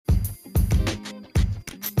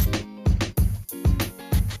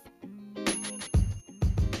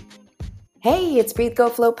Hey, it's Breathe Go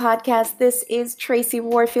Flow podcast. This is Tracy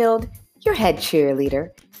Warfield, your head cheerleader,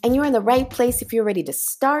 and you're in the right place if you're ready to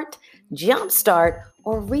start, jumpstart,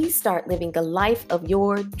 or restart living the life of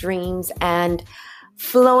your dreams and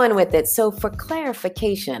flowing with it. So for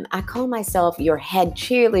clarification, I call myself your head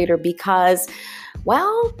cheerleader because,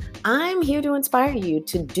 well, I'm here to inspire you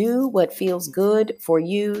to do what feels good for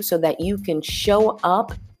you so that you can show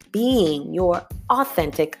up being your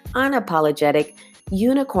authentic, unapologetic,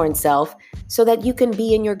 unicorn self so that you can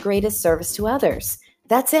be in your greatest service to others.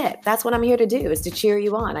 That's it. That's what I'm here to do, is to cheer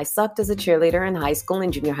you on. I sucked as a cheerleader in high school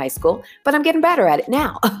and junior high school, but I'm getting better at it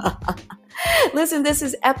now. Listen, this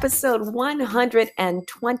is episode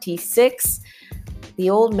 126, The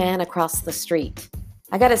Old Man Across the Street.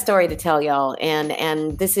 I got a story to tell y'all,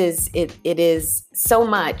 and this is it is so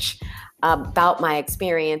much about my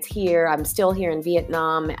experience here. I'm still here in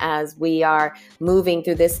Vietnam as we are moving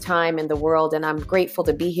through this time in the world, and I'm grateful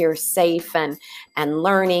to be here safe and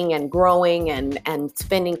learning and growing and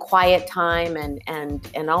spending quiet time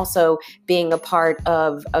and also being a part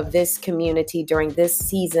of this community during this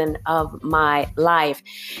season of my life.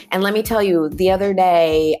 And let me tell you, the other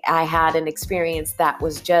day I had an experience that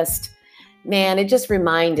was just, man, it just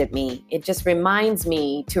reminded me. It just reminds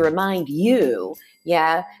me to remind you,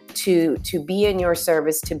 to be in your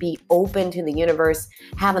service, to be open to the universe,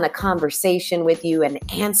 having a conversation with you and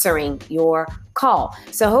answering your call.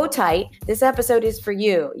 So hold tight. This episode is for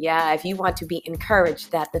you. If you want to be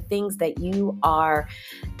encouraged that the things that you are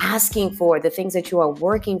asking for, the things that you are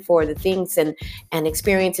working for, the things and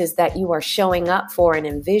experiences that you are showing up for and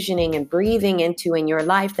envisioning and breathing into in your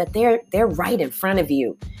life, that they're right in front of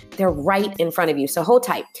you. They're right in front of you. So hold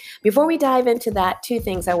tight. Before we dive into that, two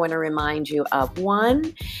things I want to remind you of.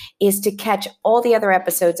 One is to catch all the other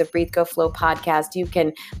episodes of Breathe Go Flow podcast. You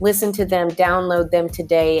can listen to them, download them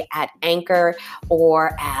today at Anchor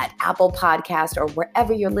or at Apple Podcast or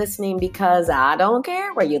wherever you're listening, because I don't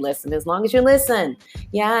care where you listen, as long as you listen.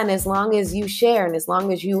 And as long as you share and as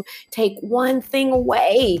long as you take one thing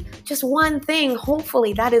away, just one thing,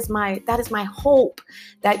 hopefully that is my hope,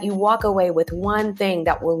 that you walk away with one thing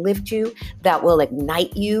that will lift you, that will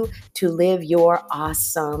ignite you to live your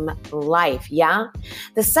awesome life.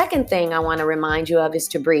 The second thing I want to remind you of is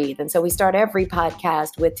to breathe. And so we start every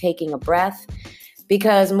podcast with taking a breath,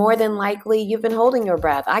 because more than likely you've been holding your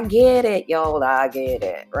breath. I get it, y'all. I get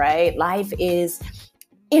it, right? Life is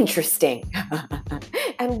interesting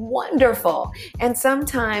and wonderful. And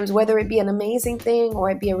sometimes, whether it be an amazing thing or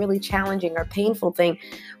it be a really challenging or painful thing,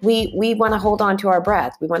 we want to hold on to our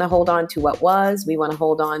breath. We want to hold on to what was. We want to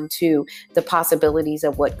hold on to the possibilities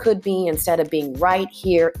of what could be, instead of being right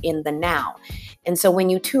here in the now. And so when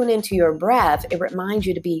you tune into your breath, it reminds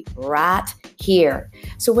you to be right here.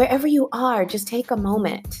 So wherever you are, just take a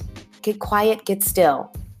moment, get quiet, get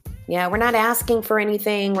still. We're not asking for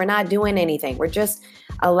anything. We're not doing anything. We're just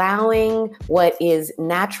allowing what is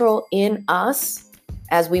natural in us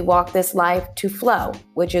as we walk this life to flow,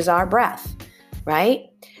 which is our breath, right?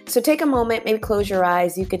 So take a moment, maybe close your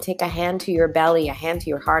eyes. You can take a hand to your belly, a hand to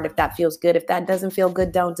your heart if that feels good. If that doesn't feel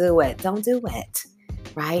good, don't do it. Don't do it,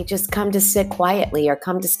 right? Just come to sit quietly or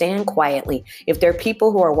come to stand quietly. If there are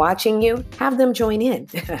people who are watching you, have them join in.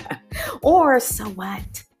 Or so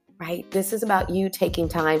what, right? This is about you taking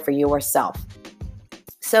time for yourself.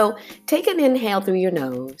 So take an inhale through your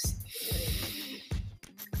nose.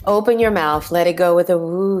 Open your mouth. Let it go with a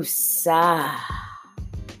woosah.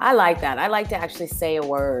 I like that. I like to actually say a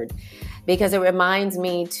word, because it reminds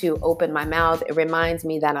me to open my mouth. It reminds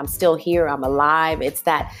me that I'm still here. I'm alive. It's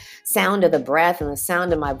that sound of the breath and the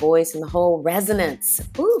sound of my voice and the whole resonance.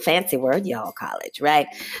 Ooh, fancy word, y'all, college, right?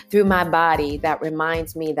 Through my body, that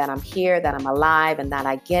reminds me that I'm here, that I'm alive, and that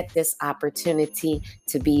I get this opportunity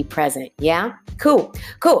to be present. Cool.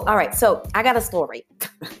 All right. So I got a story.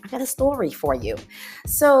 I got a story for you.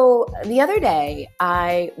 So the other day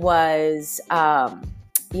I was,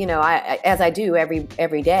 as I do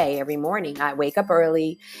every day, every morning, I wake up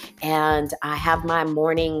early and I have my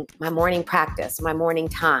morning practice, my morning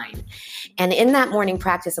time. And in that morning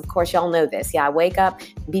practice, of course, y'all know this. I wake up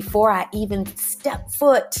before I even step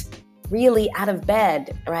foot really out of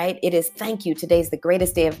bed, right? It is, thank you, today's the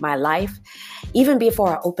greatest day of my life. Even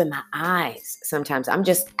before I open my eyes, sometimes I'm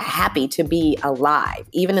just happy to be alive.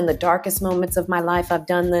 Even in the darkest moments of my life, I've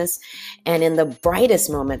done this. And in the brightest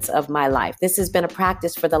moments of my life, this has been a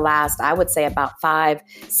practice for the last, I would say, about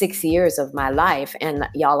 5-6 years of my life. And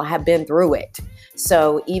y'all have been through it.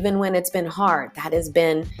 So even when it's been hard, that has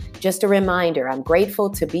been Just a reminder, I'm grateful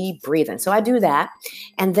to be breathing. So I do that.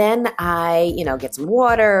 And then I, get some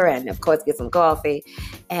water and of course get some coffee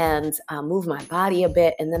and move my body a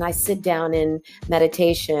bit. And then I sit down in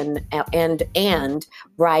meditation and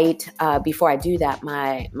write before I do that,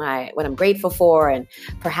 my what I'm grateful for and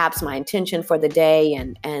perhaps my intention for the day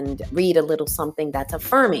and read a little something that's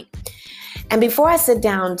affirming. And before I sit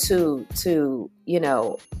down to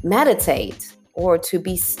meditate or to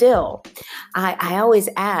be still, I always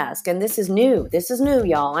ask, and this is new,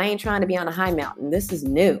 y'all. I ain't trying to be on a high mountain. This is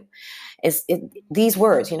new. These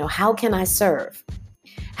words, how can I serve?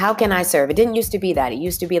 How can I serve? It didn't used to be that. It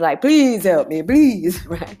used to be like, please help me, please,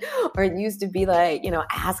 right? Or it used to be like,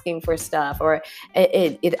 asking for stuff. Or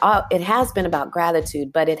it has been about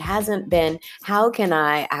gratitude, but it hasn't been, how can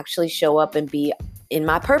I actually show up and be in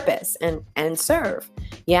my purpose and serve?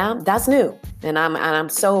 Yeah, that's new. And I'm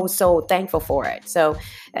so thankful for it. So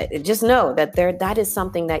just know that that is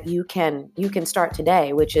something that you can start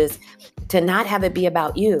today, which is to not have it be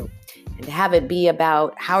about you. And to have it be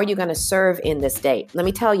about how are you going to serve in this day. Let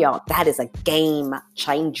me tell y'all, that is a game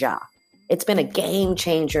changer. It's been a game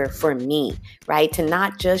changer for me, right? To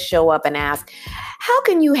not just show up and ask, how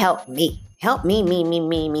can you help me? Help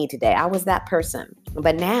me today. I was that person.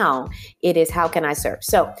 But now it is, how can I serve?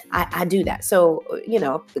 So I do that. So,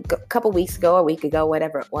 a couple weeks ago, a week ago,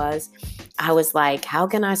 whatever it was, I was like, how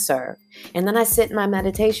can I serve? And then I sit in my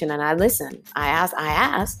meditation and I listen. I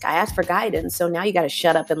ask for guidance. So now you got to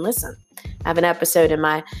shut up and listen. I have an episode in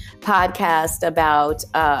my podcast about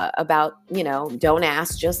don't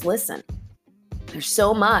ask, just listen. There's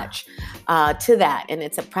so much to that. And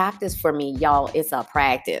it's a practice for me, y'all. It's a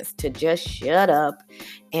practice to just shut up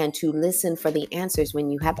and to listen for the answers when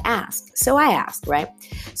you have asked. So I asked, right?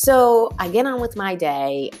 So I get on with my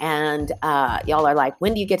day and y'all are like,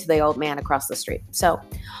 when do you get to the old man across the street? So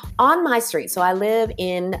on my street, so I live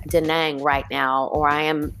in Da Nang right now, or I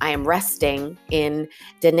am resting in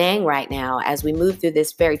Da Nang right now as we move through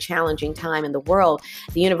this very challenging time in the world.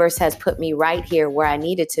 The universe has put me right here where I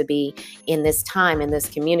needed to be in this time, in this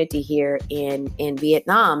community here in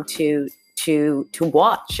Vietnam to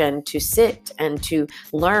watch and to sit and to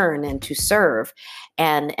learn and to serve.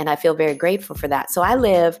 And I feel very grateful for that. So I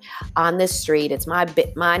live on this street. It's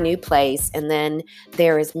my new place. And then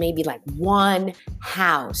there is maybe like one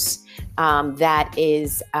house that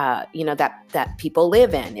is, that people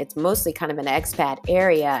live in. It's mostly kind of an expat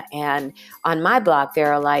area. And on my block,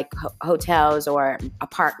 there are like hotels or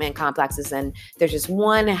apartment complexes. And there's just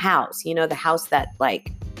one house, the house that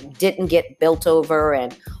like didn't get built over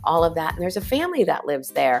and all of that. And there's a family that lives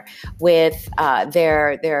there with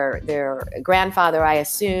their grandfather, I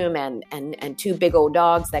assume, and two big old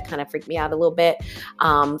dogs that kind of freak me out a little bit,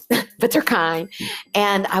 but they're kind.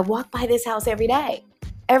 And I walk by this house every day,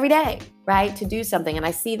 right, to do something. And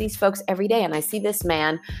I see these folks every day, and I see this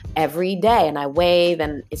man every day, and I wave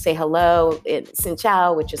and say hello, xin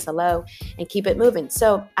chào, which is hello, and keep it moving.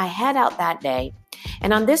 So I head out that day.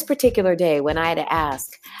 And on this particular day, when I had to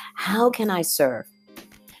ask, how can I serve?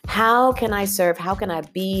 How can I serve? How can I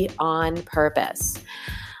be on purpose?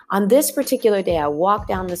 On this particular day, I walk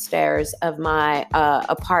down the stairs of my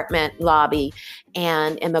apartment lobby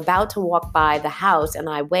and am about to walk by the house, and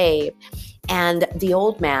I wave. And the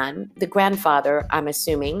old man, the grandfather, I'm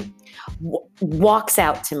assuming, walks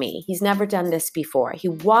out to me. He's never done this before. He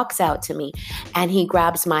walks out to me and he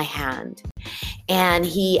grabs my hand and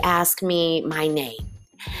he asked me my name.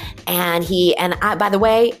 And I, by the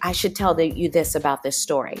way, I should tell you this about this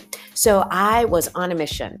story. So I was on a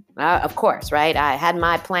mission, of course, right? I had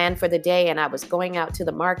my plan for the day and I was going out to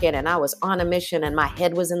the market and I was on a mission and my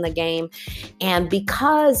head was in the game. And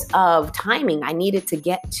because of timing, I needed to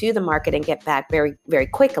get to the market and get back very, very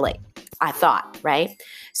quickly, I thought, right?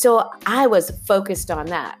 So I was focused on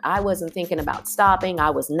that. I wasn't thinking about stopping.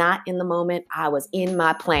 I was not in the moment. I was in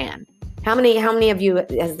my plan. How many of you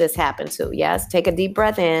has this happened to? Yes, take a deep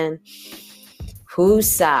breath in.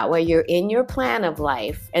 Husa, where you're in your plan of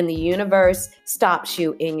life and the universe stops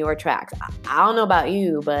you in your tracks. I don't know about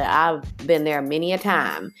you, but I've been there many a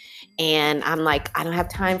time. And I'm like, I don't have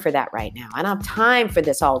time for that right now. I don't have time for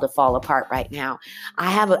this all to fall apart right now.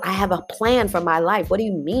 I have a plan for my life. What do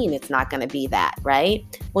you mean it's not going to be that, right?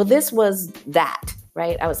 Well, this was that,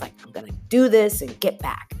 right? I was like, I'm going to do this and get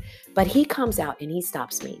back. But he comes out and he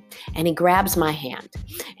stops me and he grabs my hand.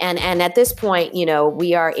 And at this point,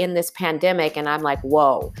 we are in this pandemic and I'm like,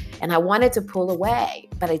 whoa. And I wanted to pull away,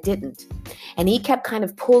 but I didn't. And he kept kind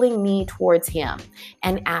of pulling me towards him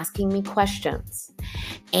and asking me questions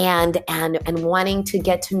and wanting to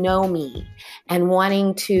get to know me and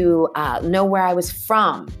wanting to know where I was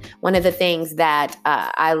from. One of the things that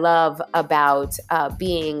I love about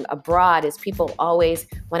being abroad is people always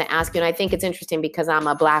want to ask you, and I think it's interesting because I'm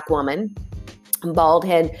a Black woman, bald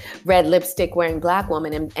head, red lipstick wearing Black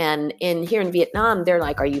woman. And in here in Vietnam, they're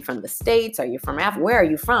like, are you from the States? Are you from Africa? Where are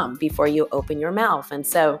you from? Before you open your mouth. And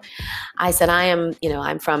so I said, I'm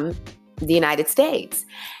from the United States.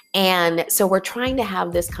 And so we're trying to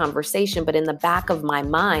have this conversation, but in the back of my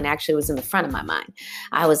mind, actually it was in the front of my mind,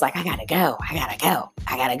 I was like, I gotta go.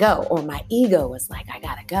 Or my ego was like, I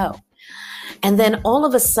gotta go. And then all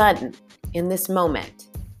of a sudden, in this moment,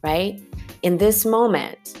 right? In this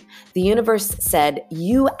moment, the universe said,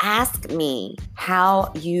 you ask me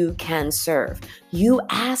how you can serve. You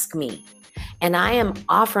ask me, and I am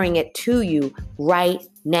offering it to you right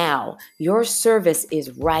now. Your service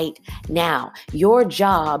is right now. Your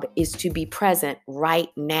job is to be present right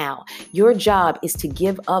now. Your job is to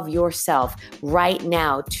give of yourself right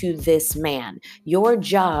now to this man. Your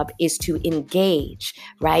job is to engage,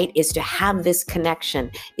 right? Is to have this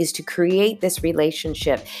connection, is to create this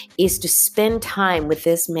relationship, is to spend time with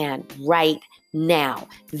this man right now.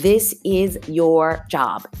 This is your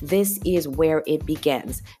job. This is where it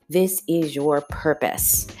begins. This is your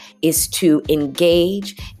purpose, is to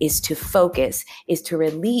engage, is to focus, is to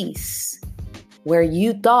release where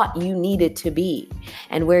you thought you needed to be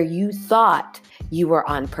and where you thought you were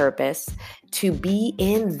on purpose, to be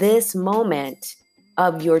in this moment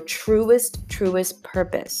of your truest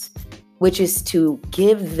purpose, which is to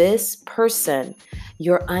give this person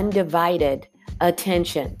your undivided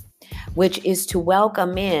attention, which is to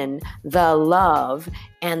welcome in the love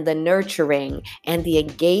and the nurturing and the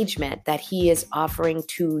engagement that he is offering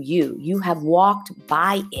to you. You have walked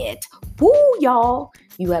by it. Woo, y'all.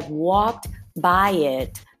 You have walked by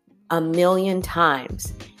it 1,000,000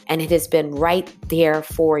 times, and it has been right there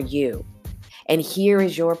for you. And here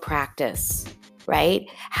is your practice. Right?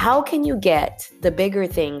 How can you get the bigger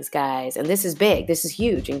things, guys? And this is big. This is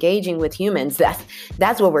huge. Engaging with humans.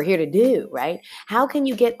 That's what we're here to do, right? How can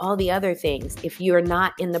you get all the other things if you're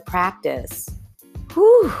not in the practice?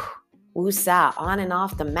 Whew, woosah, on and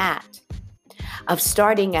off the mat, of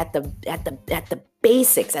starting at the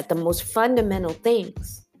basics, at the most fundamental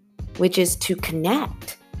things, which is to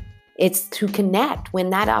connect. It's to connect when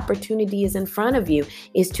that opportunity is in front of you,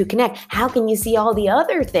 is to connect. How can you see all the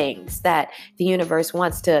other things that the universe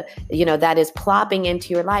wants to, that is plopping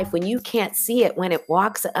into your life when you can't see it, when it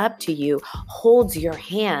walks up to you, holds your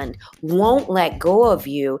hand, won't let go of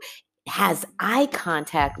you, has eye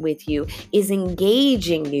contact with you, is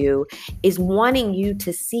engaging you, is wanting you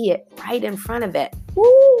to see it right in front of it.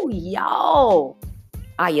 Woo, y'all.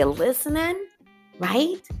 Are you listening?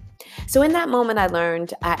 Right? So in that moment, I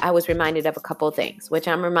learned, I was reminded of a couple of things, which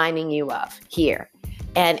I'm reminding you of here,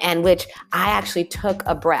 and which I actually took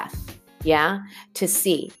a breath, to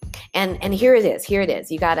see. And here it is.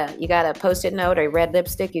 You got a Post-it note or a red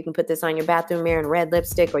lipstick. You can put this on your bathroom mirror in red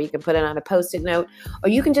lipstick, or you can put it on a Post-it note, or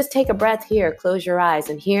you can just take a breath here, close your eyes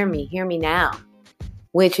and hear me now,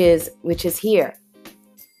 which is here.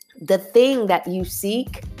 The thing that you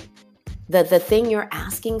seek, the thing you're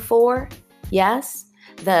asking for, yes,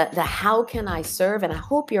 the how can I serve? And I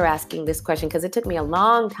hope you're asking this question, because it took me a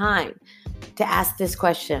long time to ask this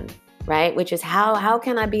question, right? Which is how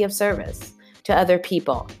can I be of service to other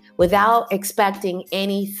people without expecting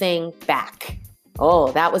anything back?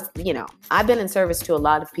 Oh, that was, I've been in service to a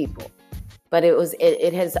lot of people, but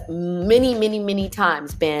it has many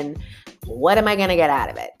times been, what am I going to get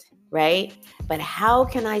out of it? Right? But how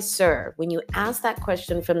can I serve? When you ask that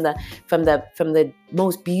question from the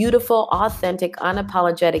most beautiful, authentic,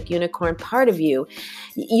 unapologetic unicorn part of you,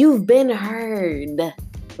 you've been heard,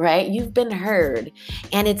 right? You've been heard,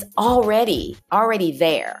 and it's already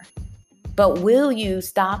there. But will you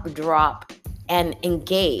stop, drop, and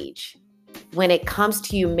engage when it comes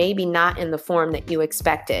to you, maybe not in the form that you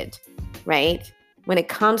expected, right? When it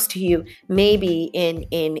comes to you, maybe in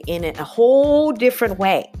a whole different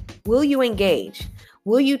way. Will you engage?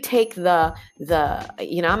 Will you take the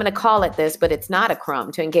I'm going to call it this, but it's not a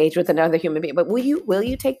crumb to engage with another human being, but will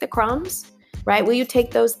you take the crumbs, right? Will you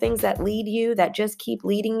take those things that lead you, that just keep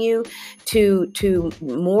leading you to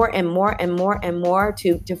more and more and more and more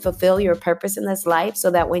to fulfill your purpose in this life,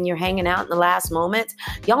 so that when you're hanging out in the last moments,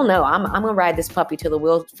 y'all know I'm going to ride this puppy till the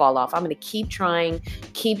wheels fall off. I'm going to keep trying,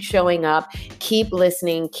 keep showing up, keep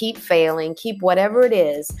listening, keep failing, keep whatever it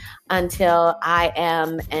is until I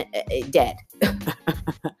am dead,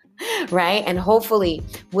 right? And hopefully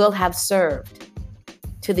we'll have served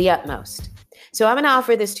to the utmost. So I'm going to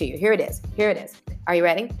offer this to you. Here it is. Here it is. Are you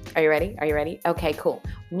ready? Are you ready? Are you ready? Okay, cool.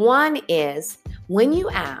 One is when you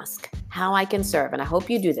ask how I can serve, and I hope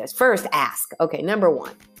you do this. First, ask. Okay, number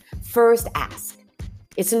one. First, ask.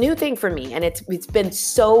 It's a new thing for me, and it's been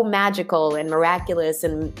so magical and miraculous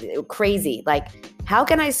and crazy. Like, how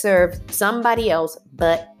can I serve somebody else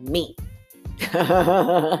but me?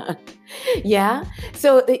 Yeah.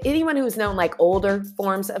 So anyone who's known like older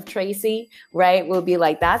forms of Tracy, right, will be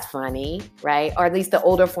like, that's funny, right? Or at least the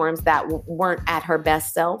older forms that weren't at her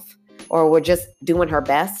best self or were just doing her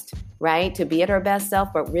best, right, to be at her best self,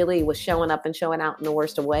 but really was showing up and showing out in the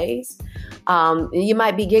worst of ways. You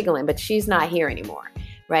might be giggling, but she's not here anymore,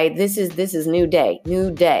 right? This is new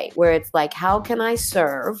day, where it's like, how can I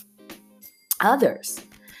serve others?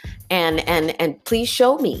 And please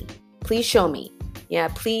show me. Please show me. Yeah,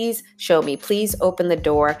 please show me. Please open the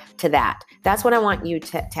door to that. That's what I want you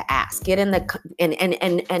to ask. Get in the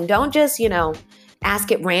and don't just,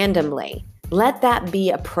 ask it randomly. Let that be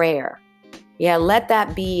a prayer. Yeah, let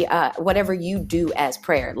that be whatever you do as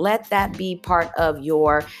prayer. Let that be part of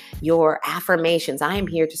your affirmations. I am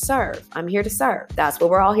here to serve. I'm here to serve. That's what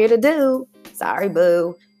we're all here to do. Sorry,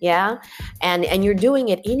 boo. Yeah. And you're doing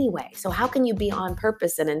it anyway. So how can you be on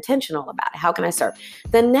purpose and intentional about it? How can I serve?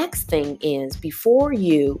 The next thing is before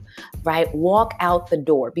you, right, walk out the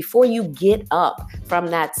door, before you get up from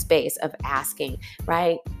that space of asking,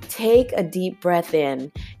 right, take a deep breath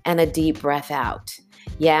in and a deep breath out.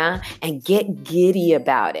 Yeah. And get giddy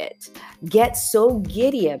about it. Get so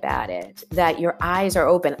giddy about it that your eyes are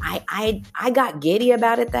open. I got giddy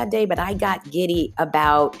about it that day, but I got giddy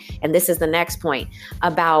about, and this is the next point,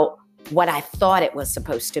 about what I thought it was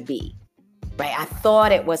supposed to be. Right? I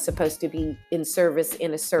thought it was supposed to be in service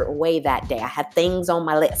in a certain way that day. I had things on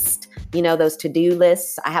my list, those to-do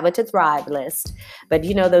lists. I have a to thrive list, but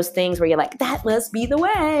those things where you're like, that must be the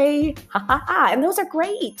way. Ha ha ha. And those are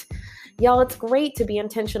great. Y'all, it's great to be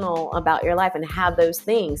intentional about your life and have those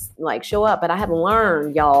things like show up. But I have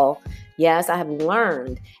learned, y'all, yes, I have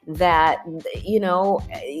learned that,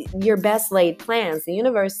 your best laid plans, the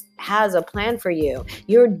universe has a plan for you.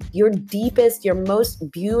 Your deepest, your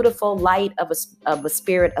most beautiful light of a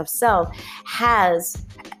spirit of self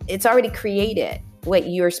it's already created what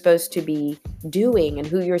you're supposed to be doing and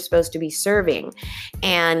who you're supposed to be serving.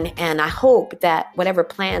 And I hope that whatever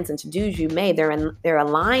plans and to-dos you made, they're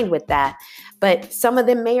aligned with that, but some of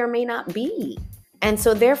them may or may not be. And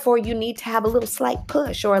so therefore you need to have a little slight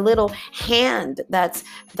push or a little hand that's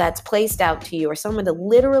placed out to you, or someone to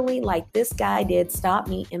literally, like this guy did, stop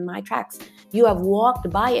me in my tracks. You have walked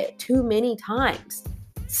by it too many times.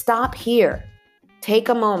 Stop here. Take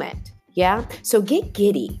a moment. Yeah. So get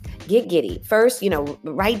giddy. First,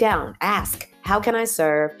 write down, ask, how can I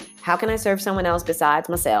serve? How can I serve someone else besides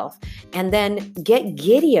myself? And then get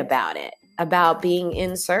giddy about it, about being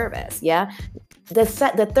in service. Yeah. The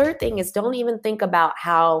third thing is don't even think about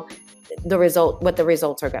what the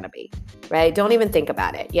results are going to be, right? Don't even think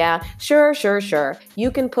about it. Yeah. Sure.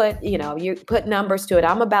 You can put, you put numbers to it.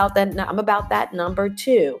 I'm about that number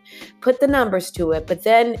too. Put the numbers to it, but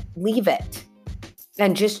then leave it.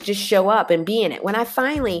 And just show up and be in it. When I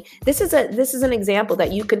finally, this is an example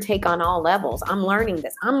that you can take on all levels. I'm learning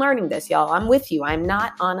this, y'all. I'm with you. I'm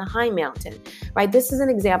not on a high mountain, right? This is an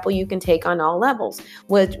example you can take on all levels,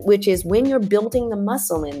 which is when you're building the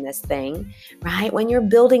muscle in this thing, right? When you're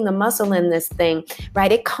building the muscle in this thing,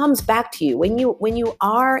 right? It comes back to you. When you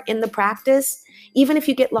are in the practice, even if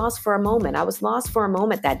you get lost for a moment. I was lost for a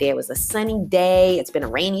moment that day. It was a sunny day. It's been a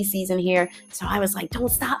rainy season here. So I was like,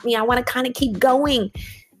 don't stop me. I want to kind of keep going.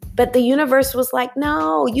 But the universe was like,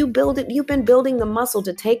 no, you've been building the muscle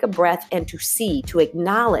to take a breath and to see, to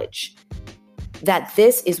acknowledge that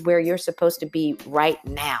this is where you're supposed to be right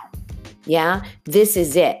now. Yeah, this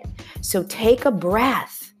is it. So take a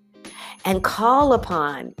breath. And call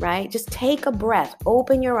upon, right? Just take a breath,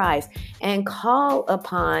 open your eyes, and call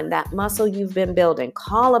upon that muscle you've been building.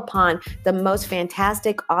 Call upon the most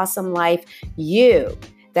fantastic, awesome life you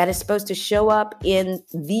that is supposed to show up in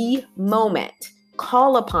the moment.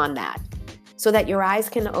 Call upon that so that your eyes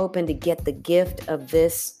can open to get the gift of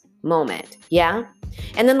this moment. Yeah?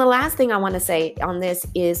 And then the last thing I want to say on this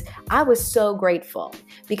is I was so grateful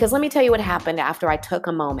because let me tell you what happened after I took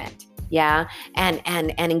a moment. Yeah. And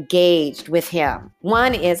engaged with him.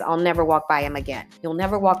 One is I'll never walk by him again. You'll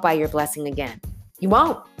never walk by your blessing again. You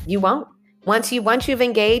won't. Once you've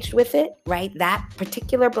engaged with it, right? That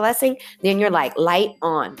particular blessing, then you're like light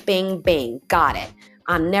on, bing, bing, got it.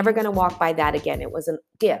 I'm never going to walk by that again. It was a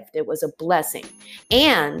gift. It was a blessing.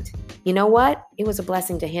 And you know what? It was a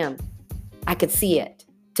blessing to him. I could see it.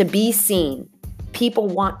 To be seen. People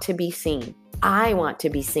want to be seen. I want to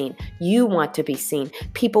be seen. You want to be seen.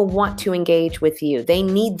 People want to engage with you. They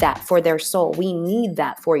need that for their soul. We need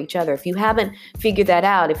that for each other. If you haven't figured that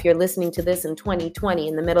out, if you're listening to this in 2020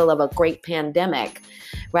 in the middle of a great pandemic,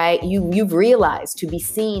 right? You've realized to be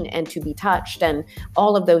seen and to be touched and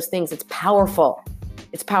all of those things. It's powerful.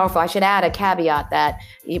 It's powerful. I should add a caveat that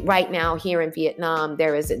right now here in Vietnam,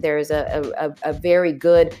 there is a very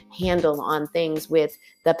good handle on things with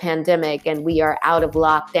the pandemic, and we are out of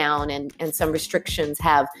lockdown, and some restrictions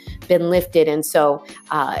have been lifted. And so,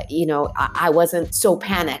 I wasn't so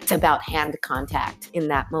panicked about hand contact in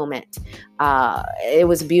that moment. It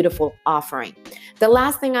was a beautiful offering. The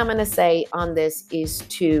last thing I'm going to say on this is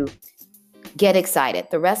to get excited.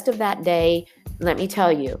 The rest of that day, let me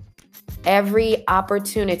tell you, every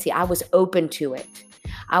opportunity, I was open to it.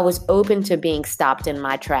 I was open to being stopped in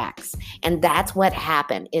my tracks. And that's what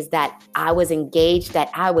happened, is that I was engaged,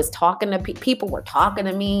 that I was talking to people were talking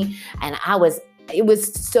to me. And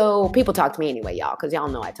people talk to me anyway, y'all, because y'all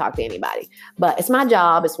know I talk to anybody. But it's my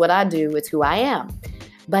job. It's what I do. It's who I am.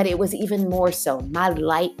 But it was even more so. My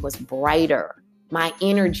light was brighter. My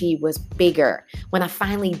energy was bigger. When I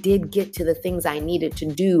finally did get to the things I needed to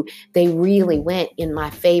do, they really went in my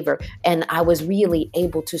favor. And I was really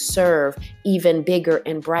able to serve even bigger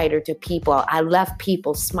and brighter to people. I left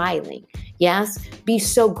people smiling. Yes, be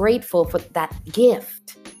so grateful for that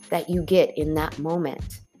gift that you get in that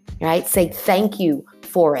moment, right? Say thank you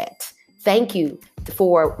for it. Thank you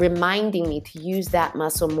for reminding me to use that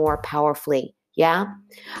muscle more powerfully. Yeah.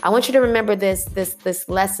 I want you to remember this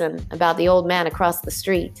lesson about the old man across the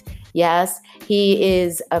street. Yes, he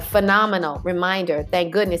is a phenomenal reminder.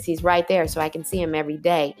 Thank goodness he's right there so I can see him every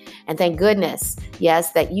day. And thank goodness,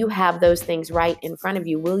 yes, that you have those things right in front of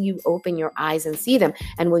you. Will you open your eyes and see them?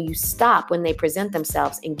 And will you stop when they present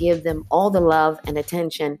themselves and give them all the love and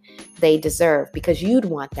attention they deserve? Because you'd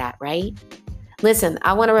want that, right? Listen,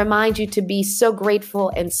 I want to remind you to be so grateful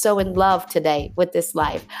and so in love today with this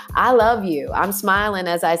life. I love you. I'm smiling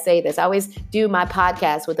as I say this. I always do my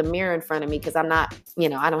podcast with a mirror in front of me because I'm not,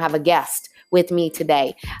 I don't have a guest with me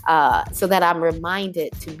today, so that I'm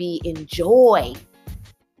reminded to be in joy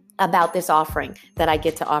about this offering that I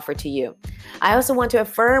get to offer to you. I also want to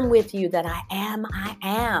affirm with you that I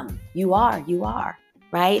am. You are.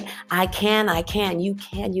 Right? I can, you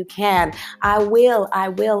can. I will.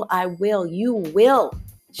 You will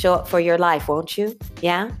show up for your life, won't you?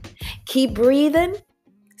 Yeah? Keep breathing.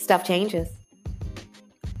 Stuff changes.